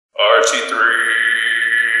RT3.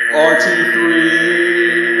 RT3.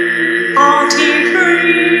 RT3.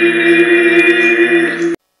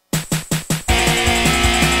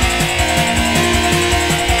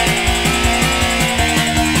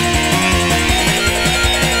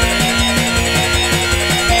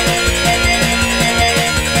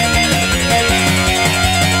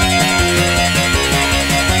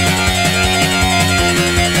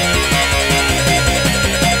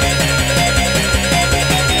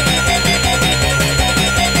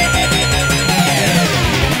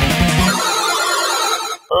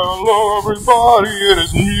 Hello everybody, it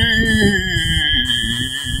is me,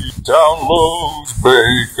 Downloads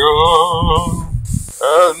Bacon,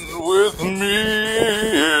 and with me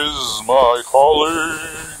is my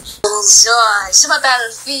colleagues. Bonjour, je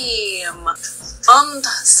m'appelle Film, and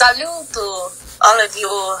saluto all of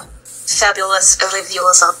you fabulous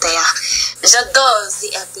reviewers out there. J'adore the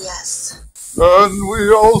LPS. And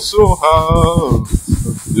we also have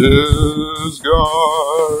this guy.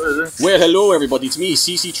 Well, hello everybody, it's me,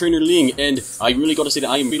 CC Trainer Ling, and I really gotta say that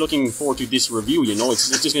I am really looking forward to this review, you know, it's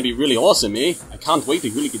just gonna be really awesome, eh? I can't wait to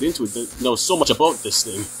really get into it, know so much about this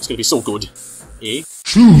thing. It's gonna be so good, eh?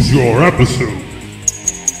 Choose your episode.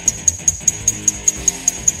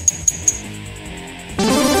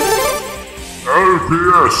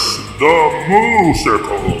 LPS, the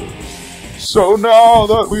Moosical. So now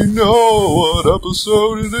that we know what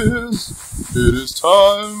episode it is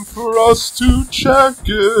time for us to check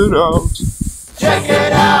it out. Check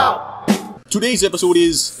it out! Today's episode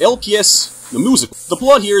is LPS, the Moosical. The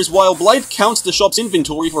plot here is while Blythe counts the shop's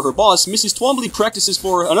inventory for her boss, Mrs. Twombly practices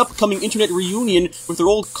for an upcoming internet reunion with her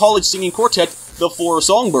old college singing quartet, the Four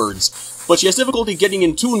Songbirds. But she has difficulty getting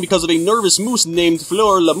in tune because of a nervous moose named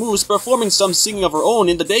Fleur la Moose performing some singing of her own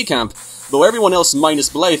in the day camp, though everyone else minus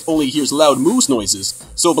Blythe only hears loud moose noises.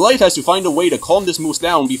 So Blythe has to find a way to calm this moose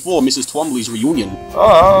down before Mrs. Twombly's reunion.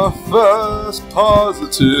 Our first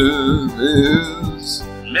positive is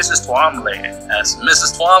Mrs. Twombly. As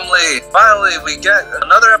Mrs. Twombly, finally we get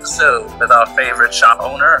another episode with our favorite shop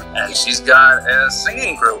owner, and she's got a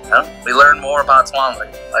singing group, huh? We learn more about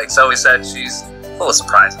Twombly. Like Zoe said, she's full of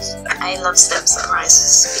surprises. I love them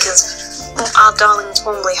surprises because our darling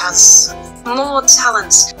Twombly has more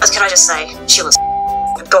talents. As can I just say, she was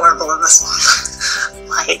adorable in this one.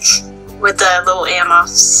 Like, with the little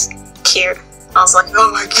earmuffs, cute. I was like,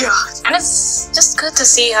 oh my god. And it's just good to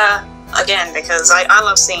see her again because I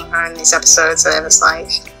love seeing her in these episodes, and it's like,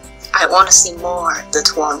 I want to see more of the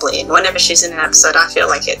Twombly, and whenever she's in an episode I feel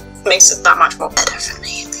like it makes it that much more better for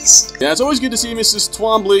me, at least. Yeah, it's always good to see Mrs.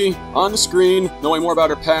 Twombly on the screen, knowing more about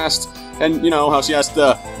her past, and, you know, how she has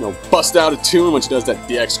to, you know, bust out a tune when she does that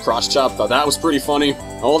DX cross chop. Thought that was pretty funny.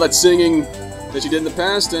 All that singing that she did in the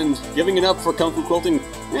past, and giving it up for Kung Fu Quilting,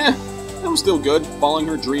 that was still good. Following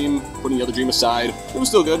her dream, putting the other dream aside, it was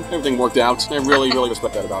still good. Everything worked out. I really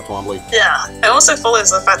respect that about Twombly. Yeah, it also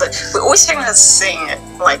follows the fact that we always hear her sing it,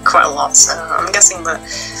 like, quite a lot, so I'm guessing that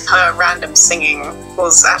her random singing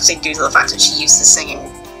was actually due to the fact that she used to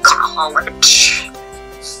singing college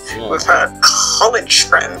with her college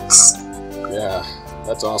friends. Yeah,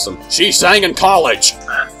 that's awesome. She sang in college!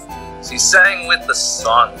 She sang with the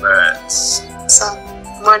Songbirds. So,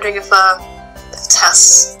 I'm wondering if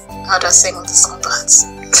Tess heard her sing with the Songbirds.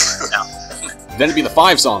 No. Then it'd be the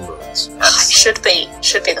Five Songbirds. Should be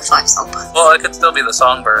the Five Songbirds. Well, it could still be the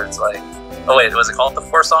Songbirds, like... Oh wait, was it called the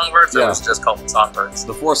Four Songbirds? Or Yeah. it was just called the Songbirds?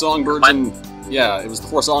 The Four Songbirds yeah, it was the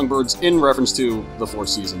Four Songbirds in reference to the Four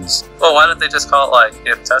Seasons. Well, why didn't they just call it, like,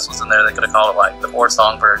 if Tess was in there, they could have called it, like, the Four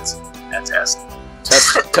Songbirds and Tess.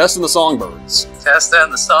 Tess and the Songbirds. Tess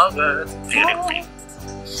and the Songbirds.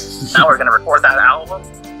 Now we're gonna record that album,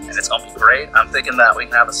 and it's gonna be great. I'm thinking that we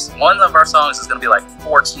can have one of our songs is gonna be like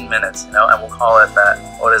 14 minutes, you know, and we'll call it that.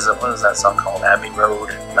 What is that song called? Abbey Road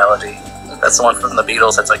Melody. That's the one from the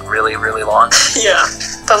Beatles that's like really, really long. Yeah,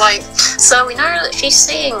 but like, so we know that she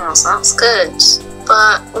sings, that's good.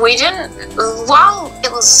 But we didn't,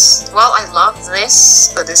 I love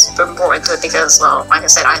this, but this has been brought into it because, well, like I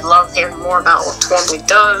said, I love hearing more about what Twombly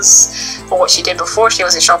does, or what she did before she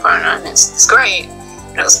was a shop owner, and it's great.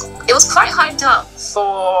 It was quite hyped up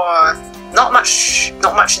for not much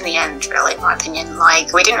in the end, really, in my opinion.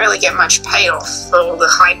 Like, we didn't really get much payoff for all the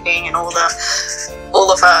hyping and all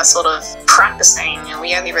of her sort of practicing, and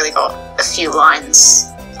we only really got a few lines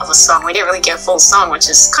of a song. We didn't really get a full song, which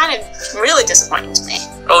is kind of really disappointing to me.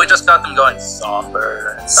 Oh, we just got them going,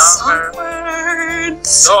 Songbird, Songbird,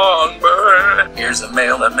 Songbird. Here's a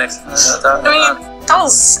male that makes... I mean, that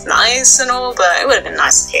was nice and all, but it would have been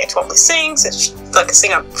nice to hear Twombly sing,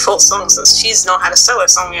 sing a full song, since she's not had a solo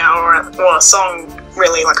song yet, or a song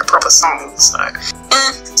really like a proper song, so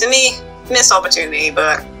to me, missed opportunity,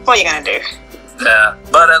 but what are you gonna do? Yeah,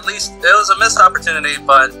 but at least it was a missed opportunity,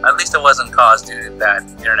 but at least it wasn't caused due to bad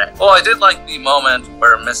internet. Well, I did like the moment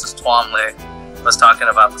where Mrs. Twombly was talking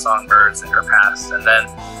about the songbirds in her past, and then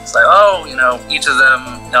it's like, oh, you know, each of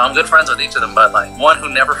them, you know, I'm good friends with each of them, but like one who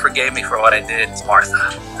never forgave me for what I did is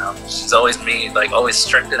Martha. You know, she's always mean, like always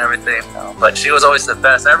strict and everything, you know, but she was always the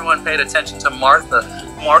best. Everyone paid attention to Martha.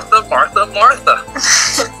 Martha, Martha, Martha.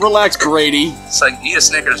 Relax, Brady. It's like, eat a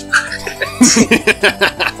Snickers.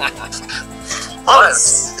 Oh,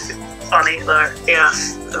 it's funny though, yeah.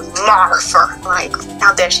 Martha. Like,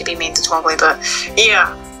 how dare she be mean to Twombly, but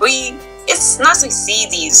yeah, it's nice to see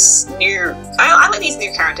these new, I like these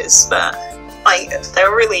new characters, but like,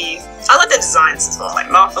 they're really, I like the designs as well. Like,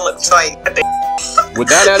 Martha looks like a big With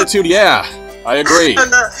that attitude, yeah, I agree.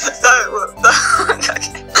 and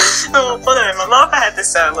Martha had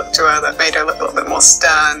this look to her that made her look a little bit more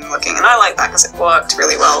stern looking, and I like that because it worked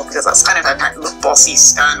really well, because that's kind of her kind of bossy,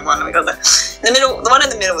 stern one. We got the one in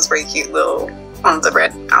the middle was very cute, little on the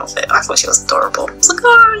red outfit. I thought she was adorable. It's like,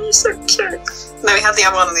 oh, you're so cute. And then we had the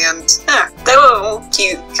other one in the end. Yeah, they were all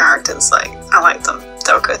cute characters. Like, I liked them.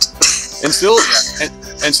 They were good. And still,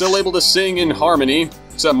 and still able to sing in harmony,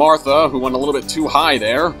 except Martha, who went a little bit too high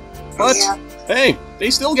there. But Yeah. hey, they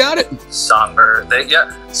still got it. Songbird,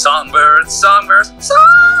 songbirds, songbirds,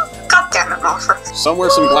 God damn it, Martha. Somewhere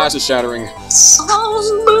some glass is shattering.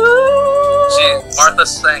 Martha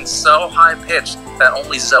sang so high pitched that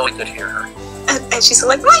only Zoe could hear her. And she's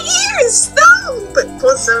like, my ears, no! But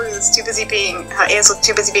poor Zoe was too busy being, her ears were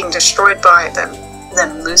too busy being destroyed by them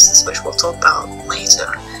mooses, which we'll talk about later.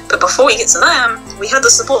 But before we get to them, we had the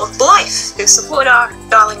support of Blythe, who supported our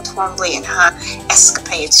darling Twombly in her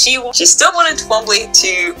escapades. She still wanted Twombly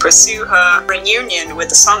to pursue her reunion with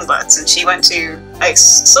the songbirds, and she went to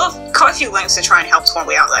sort of quite a few lengths to try and help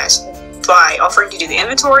Twombly out there by offering to do the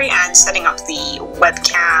inventory and setting up the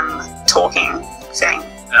webcam talking thing.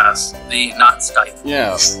 Yes, the not Skype.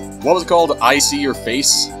 Yeah. What was it called? I see your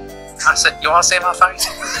face? I said, you want to say my face?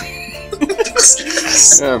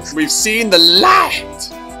 We've seen the light!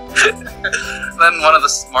 Then one of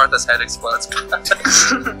Martha's head explodes.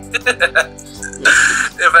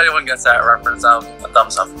 If anyone gets that reference, I'll give a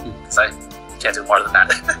thumbs up, because I can't do more than that.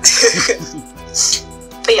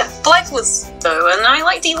 But yeah, Blythe was though, and I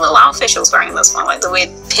like the little outfit she was wearing this one, like the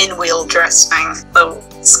weird pinwheel dress thing, little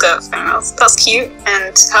skirt thing. That's cute.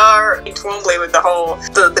 And her in Twombly with the whole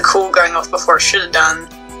the call going off before it should have done,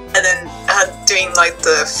 and then her doing like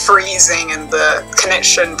the freezing and the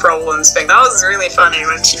connection problems thing. That was really funny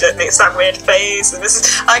when she makes that weird face. And I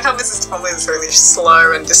like how Mrs. Twombly is really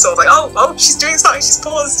slow and just sort of like, oh, she's doing something. She's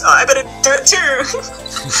paused. I better do it too.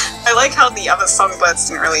 I like how the other songbirds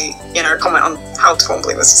didn't really, comment on how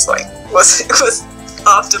Twombly was just like was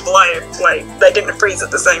after Blythe. Like they didn't freeze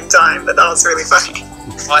at the same time, but that was really funny.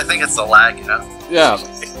 Well, I think it's the lag, Yeah,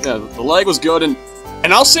 the lag was good, and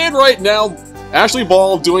I'll say it right now. Ashley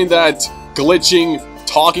Ball doing that glitching,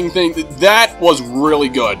 talking thing, that was really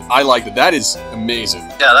good. I liked it. That is amazing.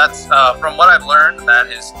 Yeah, that's, from what I've learned, that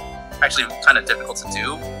is actually kind of difficult to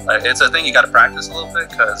do. It's a thing you gotta practice a little bit,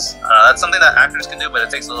 because that's something that actors can do, but it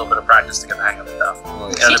takes a little bit of practice to get the hang of it, though. Oh,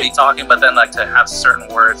 yeah. To be talking, but then, to have certain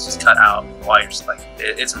words just cut out while you're just,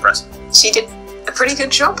 it's impressive. She did a pretty good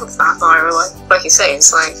job with that, though. Like you say,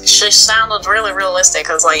 it's like she sounded really realistic,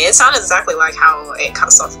 because it sounded exactly like how it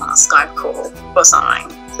cuts off on a Skype call or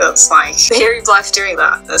something. It's like hearing Blythe doing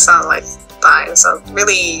that, it sounded like that. It sounded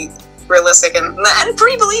really realistic and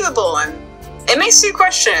pretty believable, and it makes you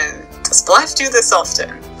question: does Blythe do this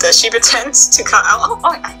often? Does she pretend to cut out?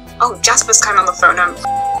 Oh, Jasper's coming on the phone. Don't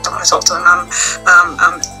want to talk to him.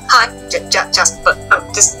 Hi, Jasper.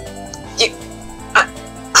 Just you.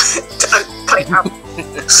 Cut it out.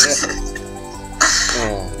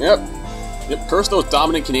 Yep. Curse those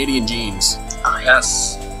dominant Canadian genes.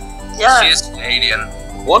 Yes. Yeah. She's Canadian.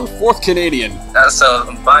 1/4 Canadian.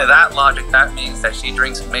 So by that logic, that means that she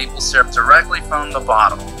drinks maple syrup directly from the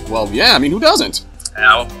bottle. Well, yeah, I mean, who doesn't?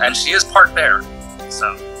 And she is part bear.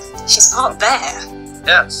 So. She's part bear.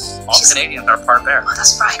 Yes, all Canadians are part bear. Oh,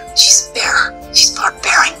 that's right. She's a bear. She's part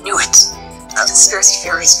bear. I knew it. The conspiracy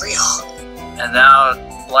theory is real. And now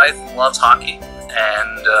Blythe loves hockey,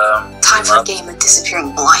 and time for a game of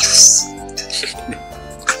disappearing Blythes.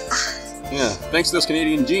 Yeah, thanks to those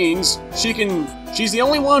Canadian genes, she's the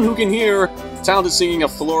only one who can hear talented singing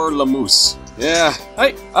of Fleur Lamousse. Yeah,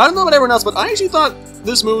 I don't know about everyone else, but I actually thought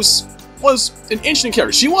this moose was an interesting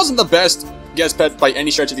character. She wasn't the best guest pet by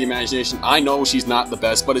any stretch of the imagination. I know she's not the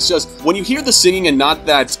best, but it's just, when you hear the singing and not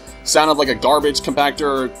that sound of like a garbage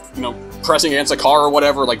compactor, pressing against a car or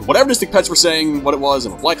whatever, like whatever Mystic Pets were saying what it was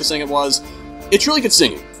and what Blythe was saying it was, It's really good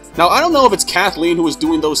singing. Now, I don't know if it's Kathleen who was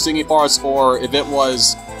doing those singing parts, or if it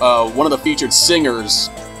was one of the featured singers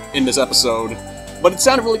in this episode, but it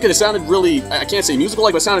sounded really good. It sounded really, I can't say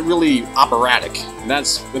musical-like, but it sounded really operatic. And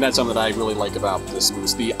that's something that I really like about this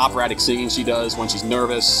Moose. The operatic singing she does when she's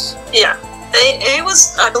nervous. Yeah. It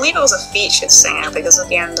was, I believe it was a featured singer, because at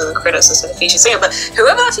the end of the credits it said a featured singer, but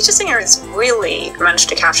whoever that featured singer is really managed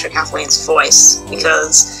to capture Kathleen's voice,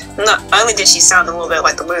 because not only did she sound a little bit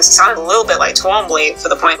like the Moose, it sounded a little bit like Twombly, for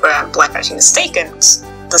the point where Blythe actually mistaken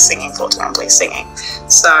the singing for Twombly's singing.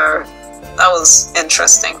 So, that was an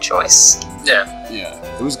interesting choice. Yeah. Yeah.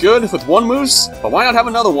 It was good with one moose, but why not have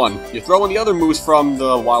another one? You throw in the other moose from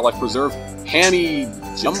the wildlife preserve, Hammy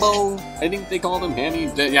Jumbo, I think they call him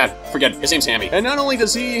Hammy. Yeah, forget, his name's Hammy. And not only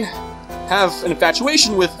does he have an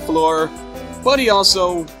infatuation with Fleur, but he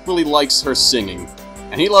also really likes her singing.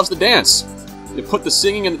 And he loves to dance. You put the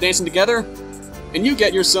singing and the dancing together, and you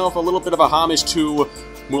get yourself a little bit of a homage to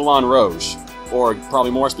Moulin Rouge. Or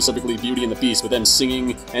probably more specifically, Beauty and the Beast, with them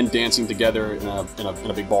singing and dancing together in a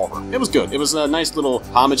big ballroom. It was good. It was a nice little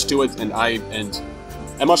homage to it, and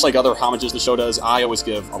much like other homages the show does, I always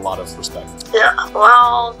give a lot of respect. Yeah,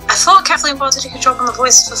 well, I thought Kathleen Ball did a good job on the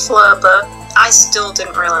voice for Fleur, but I still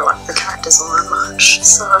didn't really like the characters all that much,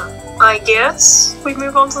 so I guess we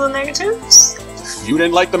move on to the negatives? You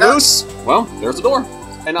didn't like the moose? Well, there's the door.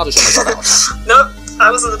 And I'll just shut myself out. Nope,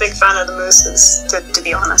 I wasn't a big fan of the mooses, to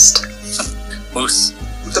be honest. Moose.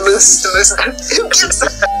 The moose.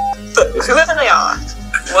 But whoever they are,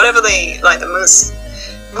 whatever they, like the moose.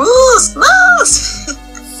 Moose!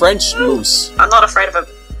 French moose. I'm not afraid of a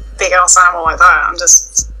big ass animal like that.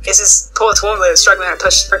 It's just poor Twombly that's struggling to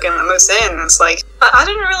push freaking the moose in. It's like, I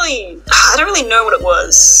don't really know what it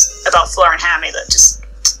was about Fleur and Hammy that just,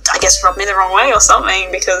 I guess, rubbed me the wrong way or something,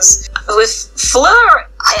 because with Fleur,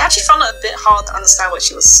 I actually found it a bit hard to understand what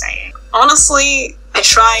she was saying. Honestly, I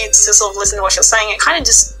tried to sort of listen to what she was saying. It kind of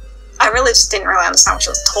just, I really just didn't really understand what she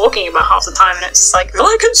was talking about half the time, and it's just like,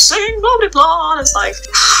 I can sing, blah blah blah, and it's like,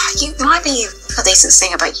 you might be a decent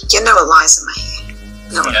singer, but you know Eliza, mate.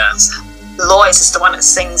 No, yeah. Lois is the one that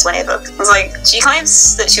sings whenever. It's like, she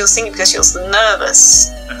claims that she was singing because she was nervous,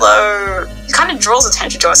 though it kind of draws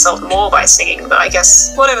attention to herself more by singing, but I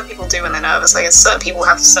guess whatever people do when they're nervous, I guess certain people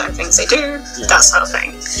have certain things they do, that's her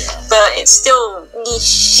thing. Yeah. But it's still,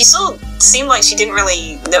 she sort of seemed like she didn't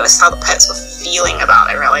really notice how the pets were feeling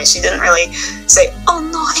about it, really. She didn't really say, oh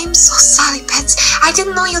no, I'm so sorry, pets. I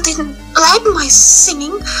didn't know you didn't like my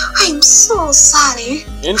singing. I'm so sorry.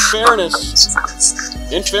 In fairness,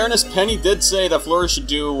 Penny did say that Fleur should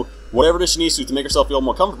do whatever it is she needs to make herself feel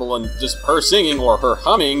more comfortable, and just her singing or her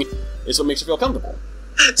humming is what makes her feel comfortable.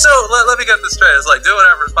 So, let me get this straight. It's like, do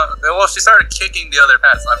whatever. Well, she started kicking the other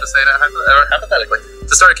pets. I'm just saying that hypothetically.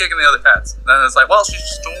 She started kicking the other pets. Then it's like, well, she's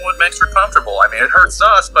just doing what makes her comfortable. I mean, it hurts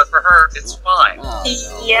us, but for her, it's fine. Oh,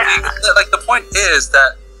 no. Yeah. Like, the point is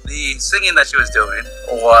that the singing that she was doing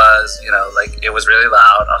was, you know, like, it was really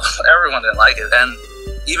loud. Everyone didn't like it. And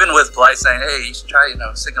even with Blythe saying, hey, you should try, you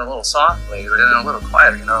know, singing a little softly or a little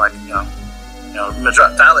quieter, you know, like, you know,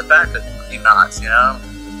 dial it back a few knots, you know?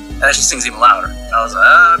 And then she sings even louder. And I was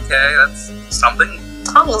like, okay, that's something.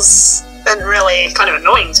 That was really kind of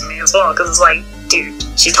annoying to me as well, because it's like, dude,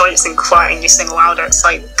 she told you to sing quiet and you sing louder. It's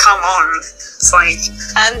like, come on. It's like,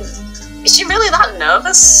 and is she really that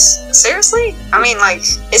nervous? Seriously? I mean, like,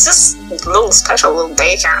 it's just a little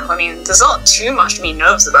day camp. I mean, there's not too much to be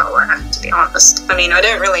nervous about there, to be honest. I mean, I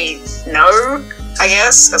don't really know, I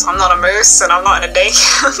guess, because I'm not a moose and I'm not in a day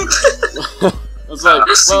camp. It's like,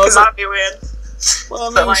 because that'd be weird.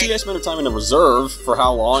 Well, I mean, she has spent her time in a reserve for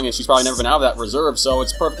how long, and she's probably never been out of that reserve, so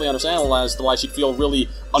it's perfectly understandable as to why she'd feel really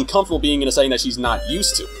uncomfortable being in a setting that she's not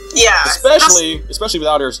used to. Yeah. Especially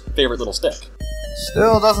without her favorite little stick.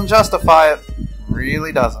 Still doesn't justify it.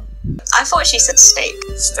 Really doesn't. I thought she said steak.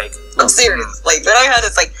 Steak. I'm serious. Like, when I heard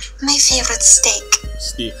it's like, my favorite steak.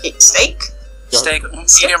 Steak. Steak? Steak,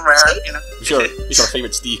 medium rare, steak? you know. It's your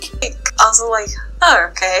favorite steak. I was like, oh,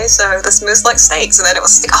 okay, so this moose likes steaks, and then it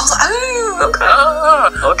was steak. I was like, oh, okay.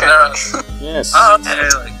 Oh, okay. Yes. Oh, okay,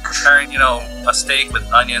 like preparing, you know, a steak with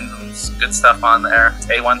onions and some good stuff on there.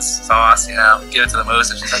 A1 sauce, you know, give it to the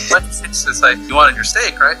moose, and she's like, what? It's like, you wanted your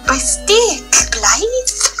steak, right? My steak, Blythe?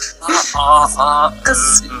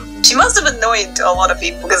 Because she must have annoyed a lot of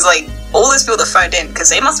people, because, like, all those people that phoned in, because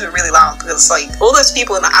they must have been really loud, because, like, all those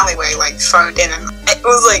people in the alleyway, like, phoned in, and it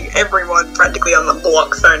was, like, everyone practically on the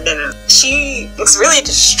block phoned in, and she was really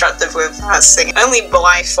destructive with her singing. Only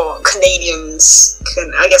Blythe for Canadians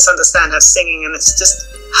can, I guess, understand her singing, and it's just,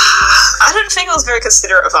 I don't think it was very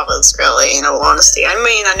considerate of others, really, in all honesty. I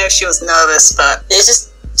mean, I know she was nervous, but it's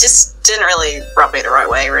just, just didn't really rub me the right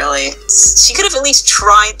way, really. She could have at least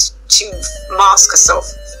tried to mask herself,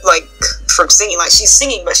 like, from singing. Like, she's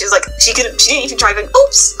singing, but she's like, she didn't even try to go,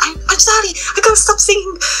 oops, I'm sorry, I gotta stop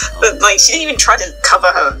singing. But, like, she didn't even try to cover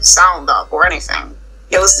her sound up or anything.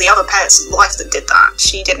 It was the other pet's life that did that.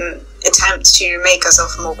 She didn't attempt to make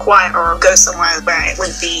herself more quiet or go somewhere where it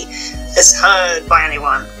wouldn't be as heard by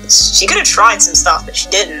anyone. She could have tried some stuff, but she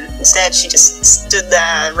didn't. Instead, she just stood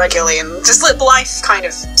there regularly and just let life kind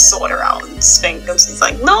of sort her out and think. And she's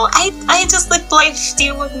like, no, I just let life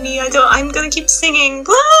deal with me. I'm gonna keep singing.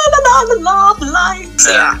 Blah, blah, blah, blah, blah, blah.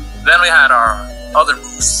 So, yeah. Then we had our other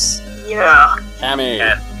moose. Yeah. Hammy.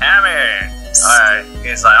 And Hammy. Alright,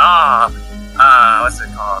 he's like, what's it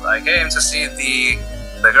called? I came to see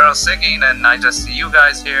the girl singing, and I just see you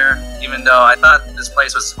guys here, even though I thought this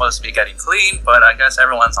place was supposed to be getting clean, but I guess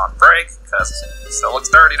everyone's on break, because it still looks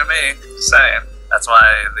dirty to me. Just saying. That's why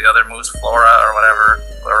the other moose, Flora, or whatever,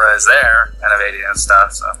 Flora is there, renovating and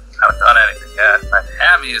stuff, so I haven't done anything yet. But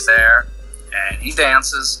Hammy is there, and he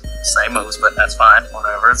dances. Same moose, but that's fine.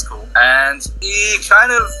 Whatever, it's cool. And he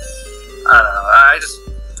kind of, I don't know, I just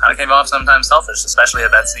kind of came off sometimes selfish, especially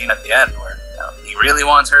at that scene at the end, where he really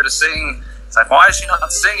wants her to sing. It's like, why is she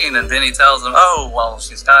not singing? And Vinny tells him, oh, well,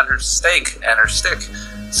 she's got her steak and her stick.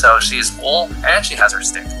 So she's full and she has her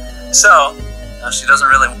stick. So, she doesn't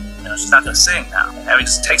really, she's not going to sing now. And Hammy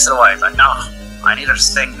just takes it away. He's like, no, I need her to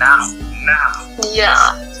sing now. Yeah.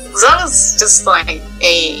 That was just like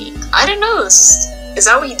I don't know, is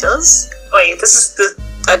that what he does? Like, this is the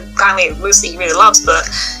apparently moose that he really loves, but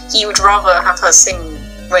he would rather have her sing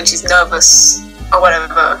when she's nervous or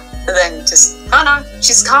whatever. And then just, oh no,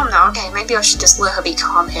 she's calm now. Okay, maybe I should just let her be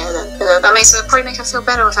calm here then. That makes her probably make her feel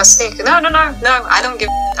better with her stick. No, I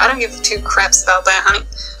don't give two craps about that, honey.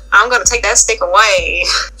 I'm gonna take that stick away.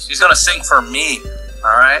 She's gonna sing for me,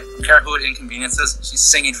 alright? Don't care who it inconveniences, she's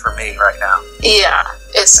singing for me right now. Yeah,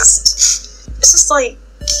 it's just like,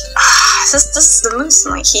 this is the moose,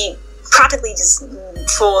 and like, he practically just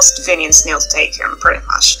forced Vinny and Snail to take him, pretty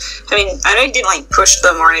much. I mean, I know he didn't like push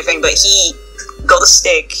them or anything, but he got the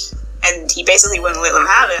stick, and he basically wouldn't let them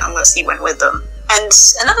have it unless he went with them. And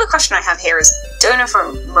another question I have here is, don't know if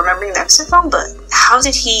I'm remembering the episode wrong, but how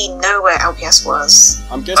did he know where LPS was?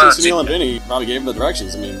 I'm guessing Sunil and Vinny probably gave him the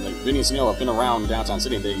directions. I mean, like, Vinny and Sunil have been around downtown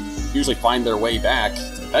city, and they usually find their way back to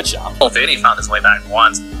the pet shop. Well, Vinny found his way back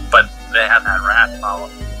once, but they had that rat follow.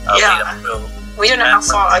 Yeah. We don't know how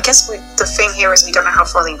far, I guess the thing here is we don't know how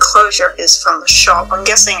far the enclosure is from the shop. I'm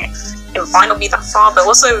guessing it might not be that far, but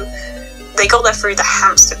also they got there through the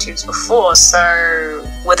hamster tubes before, so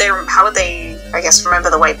how would they, I guess, remember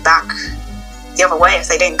the way back the other way if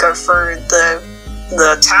they didn't go through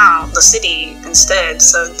the town, the city instead?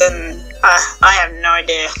 So then, I have no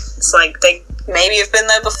idea. It's like they maybe have been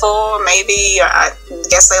there before, maybe, I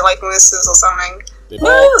guess they like mooses or something. They've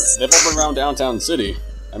all been around downtown city.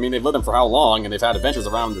 I mean, they've lived them for how long, and they've had adventures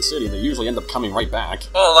around the city, and they usually end up coming right back.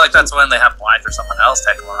 Well, like, that's when they have Blythe or someone else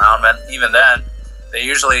take them around, and even then, they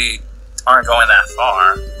usually aren't going that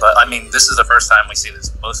far. But, I mean, this is the first time we see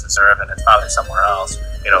this moose reserve, and it's probably somewhere else.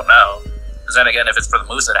 We don't know. Because then again, if it's for the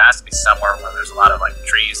moose, it has to be somewhere where there's a lot of, like,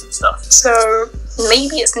 trees and stuff. So,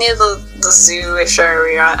 maybe it's near the zoo-ish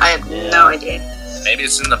area. I have no idea. Maybe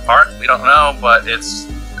it's in the park, we don't know, but it's...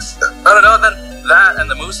 I don't know, then that and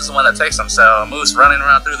the moose is the one that takes them, so a moose running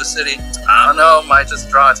around through the city, I don't know, might just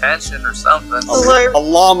draw attention or something. A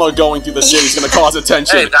llama going through the city is going to cause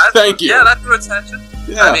attention. Hey, Thank you. Yeah, that drew attention.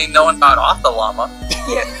 Yeah. I mean, no one got off the llama.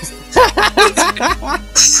 Yeah.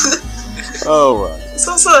 Oh, right. It's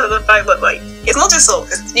also the fact that, like, it's not just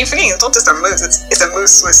you're forgetting it's not just a moose, it's a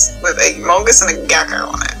moose with a mongoose and a gecko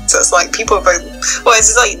on it. So it's like people are both, well, is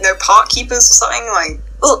it like no park keepers or something? Like,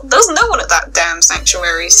 well, there was no one at that damn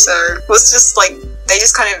sanctuary, so it was just like, they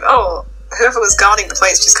just kind of, whoever was guarding the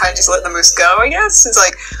place just kind of just let the moose go, I guess. It's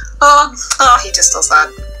like, he just does that.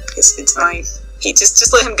 It's like, he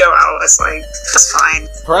just let him go out. It's like, that's fine.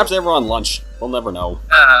 Perhaps they were on lunch. We'll never know.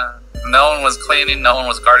 No one was cleaning, no one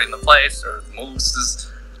was guarding the place, or the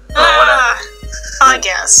mooses, or whatever. I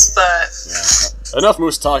guess, but... Yeah. Enough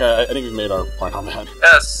moose talk, I think we've made our point on that.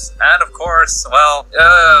 Yes, and of course, well,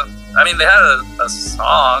 I mean, they had a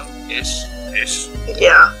song-ish.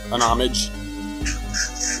 Yeah. An homage.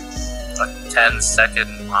 A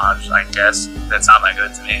 10-second homage, I guess. That sounded that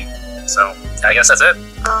good to me. So, I guess that's it.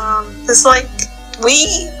 It's like,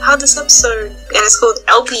 we had this episode, and it's called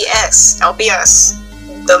LPS,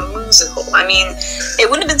 the Moosical. I mean, it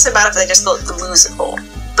wouldn't have been so bad if they just called it the Moosical,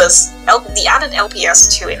 but the added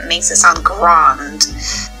LPS to it makes it sound grand,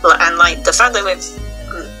 and like, the fact that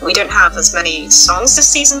we don't have as many songs this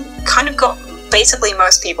season kind of got basically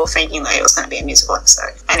most people thinking that it was going to be a musical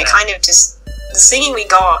episode. And it kind of just, the singing we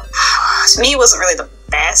got, to me, wasn't really the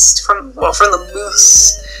best from the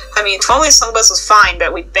Moose. I mean, Twombly's Songbirds was fine,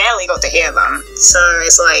 but we barely got to hear them. So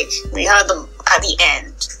it's like, we heard them at the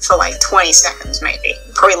end for like 20 seconds maybe.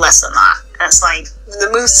 Probably less than that. And it's like, the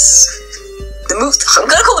Moose, I'm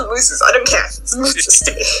gonna call them Mooses, I don't care if it's Mooses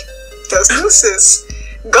to me. Those Mooses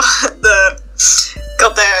got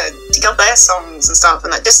their songs and stuff,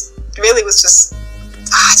 and that just really was just, it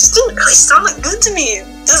just didn't really sound like good to me.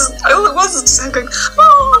 All it was just going,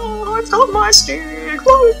 oh, I found my stick,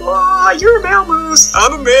 blah blah blah, you're a male moose,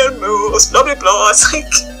 I'm a man moose, blah blah blah. It's like,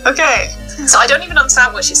 okay. So I don't even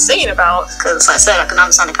understand what she's singing about, because like I said, I can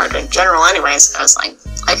understand the character in general anyways, so I was like,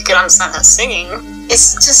 I could understand her singing.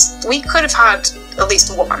 It's just, we could have had at least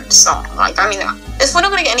one song. Like, I mean, if we're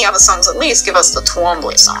not going to get any other songs, at least give us the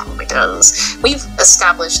Twombly song, because we've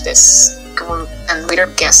established this group and we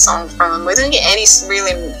don't get songs from them. We didn't get any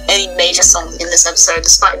major songs in this episode,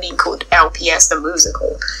 despite being called LPS the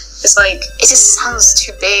Moosical. It's like, it just sounds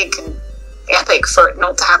too big and epic for it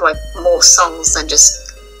not to have like more songs than just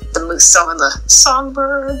the Moose song and the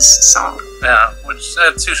Songbirds song. Yeah, which is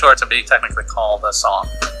too short to be technically called a song,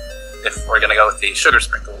 if we're gonna go with the Sugar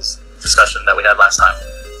Sprinkles discussion that we had last time.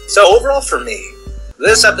 So overall for me,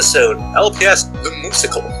 this episode, LPS the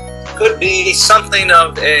Moosical, could be something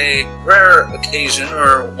of a rare occasion,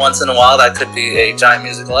 or once in a while that could be a giant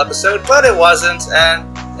musical episode, but it wasn't, and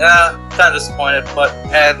kind of disappointed, but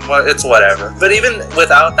it's whatever. But even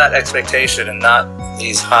without that expectation and not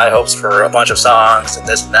these high hopes for a bunch of songs and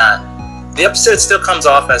this and that, the episode still comes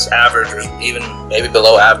off as average, or even maybe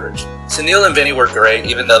below average. Sunil and Vinny were great,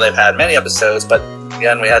 even though they've had many episodes, but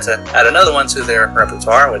again, we had to add another one to their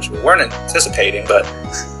repertoire, which we weren't anticipating, but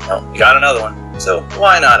we got another one. So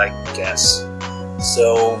why not, I guess.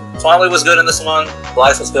 So Twombly was good in this one,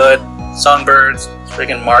 Blythe was good, Songbirds,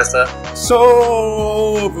 freaking Martha. So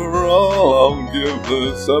overall, I'll give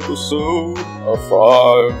this episode a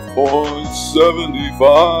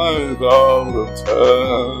 5.75 out of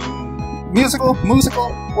 10. Moosical,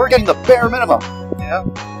 we're getting the bare minimum. Yeah,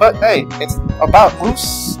 but hey, it's about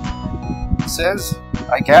moose, says,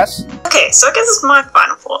 I guess. Okay, so I guess this is my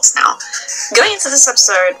final thoughts now. Going into this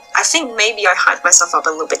episode, I think maybe I hyped myself up a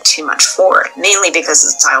little bit too much for it, mainly because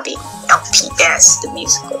of the title being LPS, the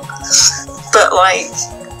musical. But like,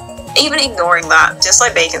 even ignoring that, just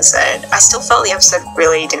like Bacon said, I still felt the episode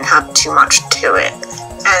really didn't have too much to it.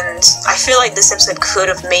 And I feel like this episode could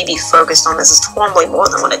have maybe focused on Mrs. Twombly more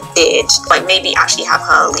than what it did. Like, maybe actually have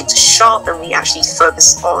her leave the shop and we actually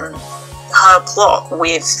focus on her plot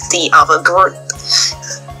with the other group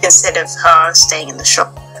instead of her staying in the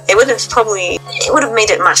shop. It would have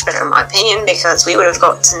made it much better in my opinion, because we would have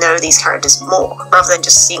got to know these characters more rather than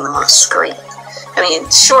just seeing them on a screen. I mean,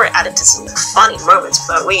 sure, it added to some funny moments,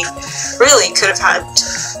 but we really could have had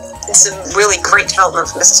some really great development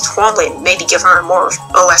for Mrs. Twombly and maybe give her more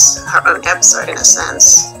or less her own episode in a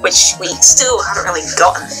sense, which we still haven't really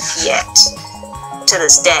gotten yet to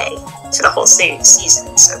this day for the whole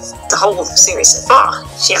season. So the whole series so far,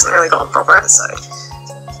 she hasn't really got a proper episode.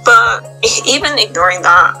 But even ignoring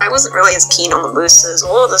that, I wasn't really as keen on the mooses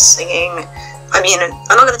or the singing. I mean,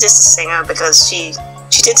 I'm not going to diss the singer because she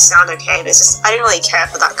did sound okay, but it's just, I didn't really care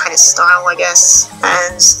for that kind of style, I guess.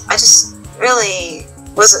 And I just really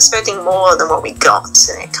was expecting more than what we got,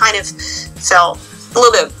 and it kind of felt a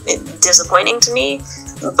little bit disappointing to me.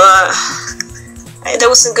 But there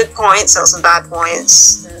were some good points, there were some bad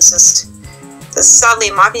points, and it's just, sadly,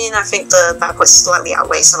 in my opinion, I think the bad points slightly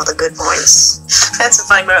outweigh some of the good points. Had some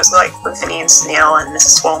funny moments like with Vinny and Sunil and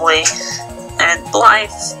Mrs. Twombly and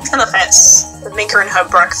Blythe and the pets, with Minka and her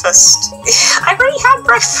breakfast. I already had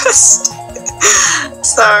breakfast!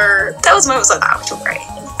 So, there was moments like that which were great.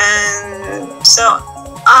 And so,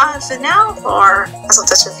 for now, or as of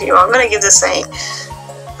this review, I'm going to give this I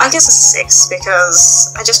guess a 6,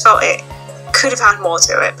 because I just felt it could have had more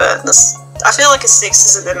to it, but I feel like a 6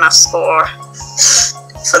 is a good enough score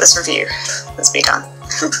for this review. Let's be done.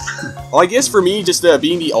 Well, I guess for me, just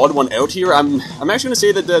being the odd one out here, I'm actually going to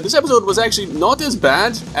say that this episode was actually not as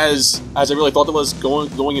bad as I really thought it was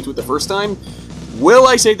going into it the first time. Will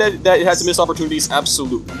I say that it had some missed opportunities?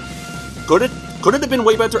 Absolutely. Could it have been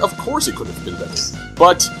way better? Of course it could have been better.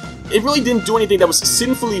 But it really didn't do anything that was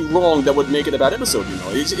sinfully wrong that would make it a bad episode, you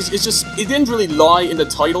know. It's just, it didn't really lie in the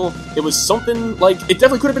title. It was something like, it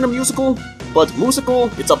definitely could have been a musical, But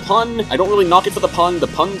Moosical, it's a pun. I don't really knock it for the pun. The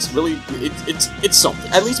pun's really, it's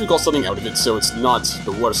something. At least we got something out of it, so it's not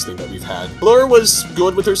the worst thing that we've had. Blur was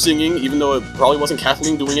good with her singing, even though it probably wasn't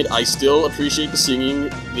Kathleen doing it. I still appreciate the singing,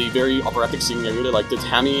 the very operatic singing. I really liked it.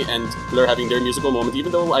 Hammy and Blur having their musical moment,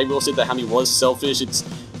 even though I will say that Hammy was selfish.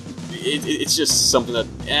 It's just something that,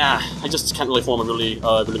 I just can't really form a really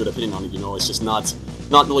good opinion on it, you know. It's just not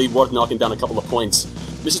really worth knocking down a couple of points.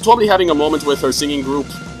 Mrs. Twombly having a moment with her singing group,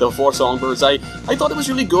 the Four Songbirds, I thought it was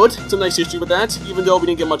really good. It's a nice history with that, even though we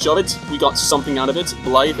didn't get much of it. We got something out of it.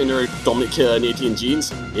 Blythe and her Dominic, Natey and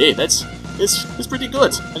Jeans. Hey, it's pretty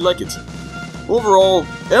good. I like it. Overall,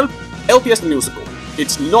 LPS the Musical.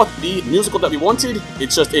 It's not the musical that we wanted.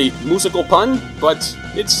 It's just a musical pun, but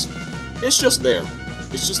it's just there.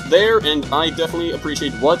 It's just there, and I definitely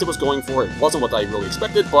appreciate what it was going for. It wasn't what I really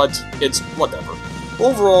expected, but it's whatever.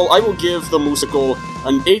 Overall, I will give the Moosical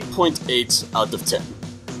an 8.8 out of 10.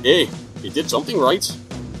 Hey, it did something right.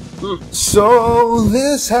 So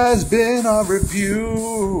this has been our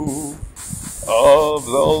review of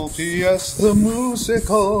the LPS the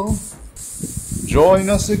Moosical. Join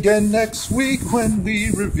us again next week when we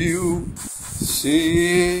review Sing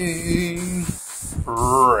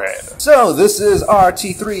Red. So, this is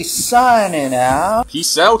RT3 signing out.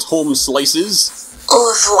 Peace out, home slices. Au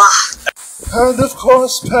revoir. And of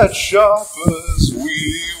course, Pet Shoppers,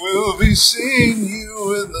 we will be seeing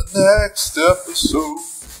you in the next episode.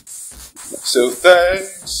 So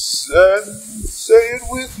thanks, and say it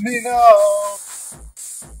with me now.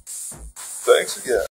 Thanks again.